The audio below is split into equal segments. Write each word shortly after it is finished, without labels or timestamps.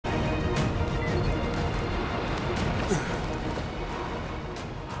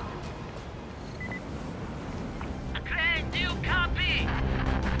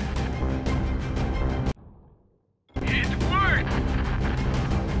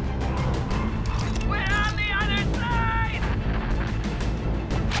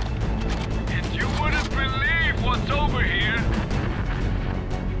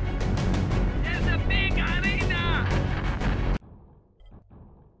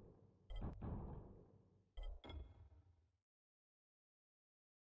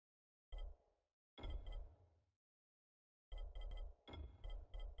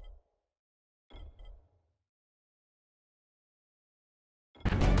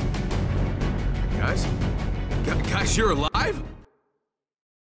Flash, you're alive?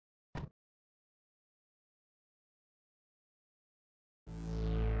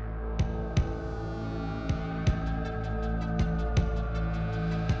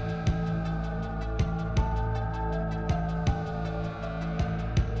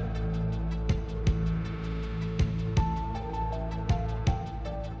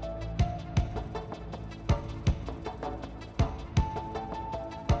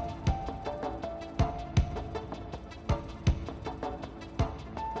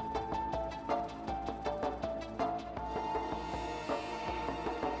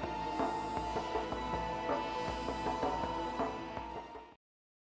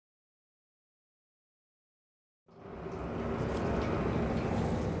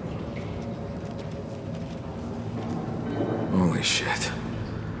 Holy shit.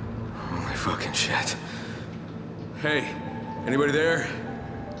 Holy fucking shit. Hey, anybody there?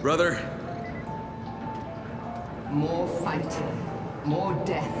 Brother? More fighting. More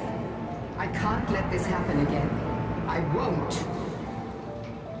death. I can't let this happen again. I won't.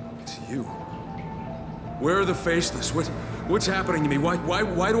 It's you. Where are the faceless? What's happening to me?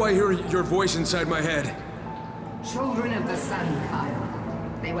 Why do I hear your voice inside my head? Children of the sun,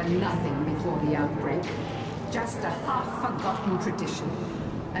 Kyle. They were nothing before the outbreak. Just a half-forgotten tradition.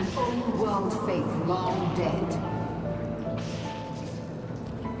 An old-world faith long dead.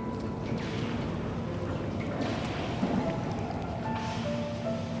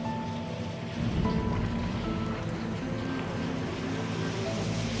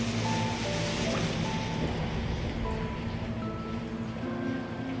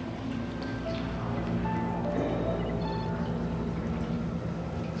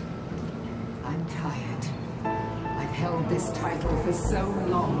 I'm tired. I've held this title for so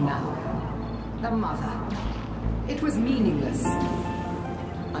long now. The Mother. It was meaningless.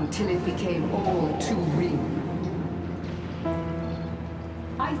 Until it became all too real.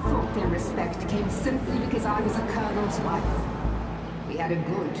 I thought their respect came simply because I was a colonel's wife. We had a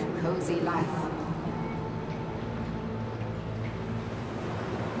good, cozy life.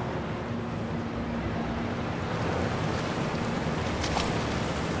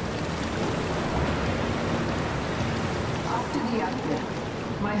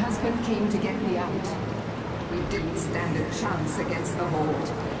 My husband came to get me out. We didn't stand a chance against the Horde.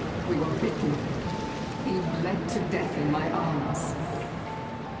 We were bitten. He bled to death in my arms.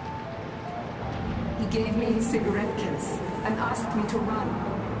 He gave me his cigarette case and asked me to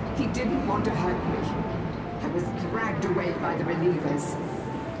run. He didn't want to hurt me. I was dragged away by the relievers.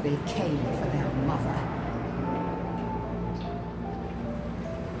 They came for their mother.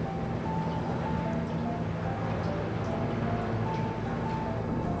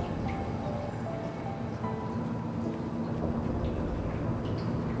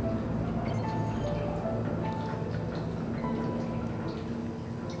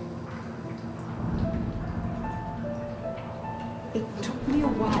 It took me a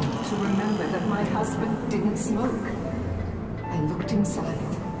while to remember that my husband didn't smoke. I looked inside.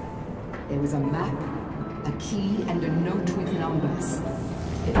 There was a map, a key, and a note with numbers.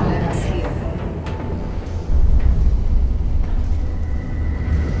 It led us here.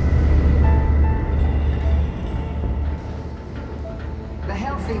 The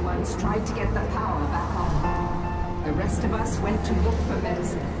healthy ones tried to get the power back on. The rest of us went to look for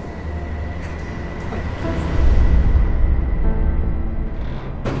medicine.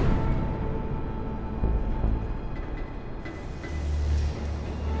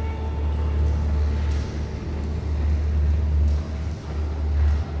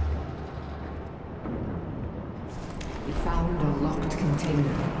 We found a locked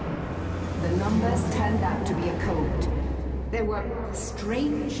container. The numbers turned out to be a code. There were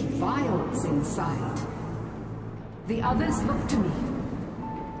strange vials inside. The others looked to me.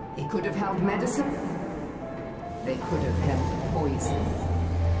 They could have held medicine. They could have held poison.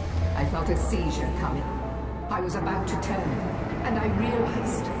 I felt a seizure coming. I was about to turn, and I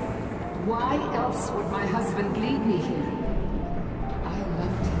realized, why else would my husband lead me here? I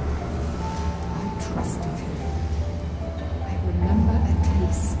loved him. I trusted him. Remember a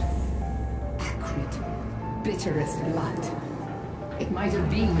taste. Acrid, bitter as blood. It might have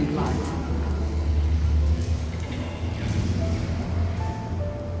been blood.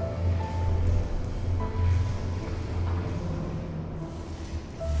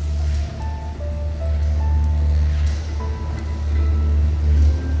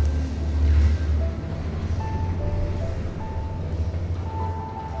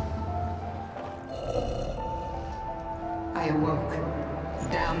 I awoke,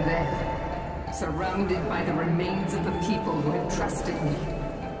 down there, surrounded by the remains of the people who had trusted me.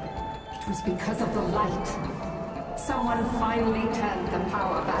 It was because of the light. Someone finally turned the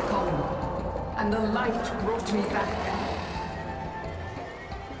power back on, and the light brought me back.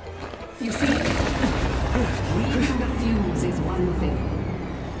 You see, reading the fumes is one thing,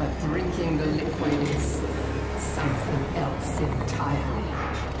 but drinking the liquid is something else entirely.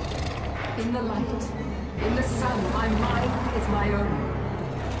 In the light, in the sun, my mind is my own.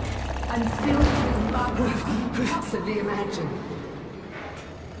 And filled with love you can possibly imagine.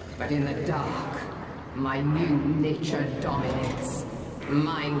 But in the dark, my new nature dominates.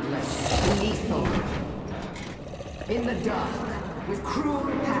 Mindless, lethal. In the dark, with cruel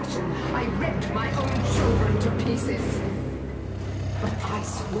passion, I ripped my own children to pieces. But I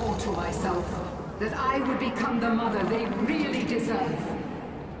swore to myself that I would become the mother they really deserve.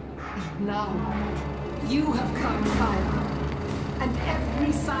 And now, you have come, Kyle. And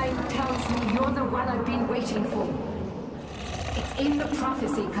every sign tells me you're the one I've been waiting for. It's in the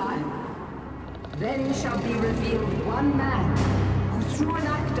prophecy, Kyle. Then shall be revealed one man who, through an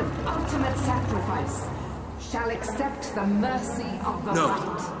act of ultimate sacrifice, shall accept the mercy of the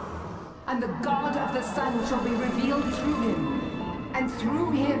light. And the God of the sun shall be revealed through him. And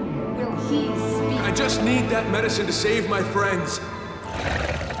through him will he speak. I just need that medicine to save my friends.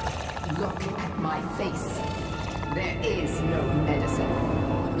 Look at my face. There is no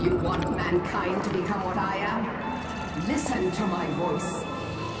medicine. You want mankind to become what I am? Listen to my voice.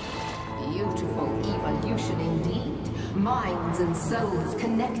 Beautiful evolution indeed. Minds and souls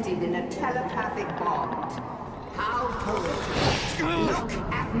connected in a telepathic bond. How poetic. Look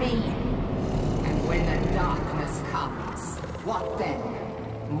at me. And when the darkness comes, what then?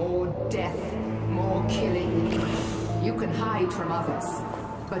 More death, more killing. You can hide from others,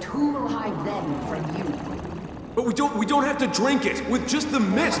 but who will hide them from you? But we don't have to drink it, with just the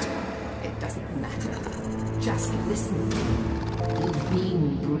mist! It doesn't matter. Just listen. You've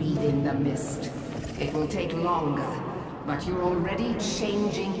been breathing the mist. It will take longer, but you're already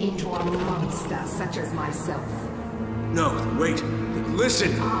changing into a monster such as myself. No, wait.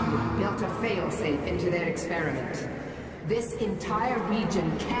 Listen! Army built a failsafe into their experiment. This entire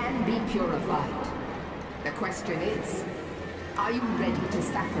region can be purified. The question is, are you ready to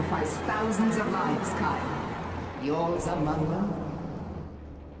sacrifice thousands of lives, Kyle? Yours among them?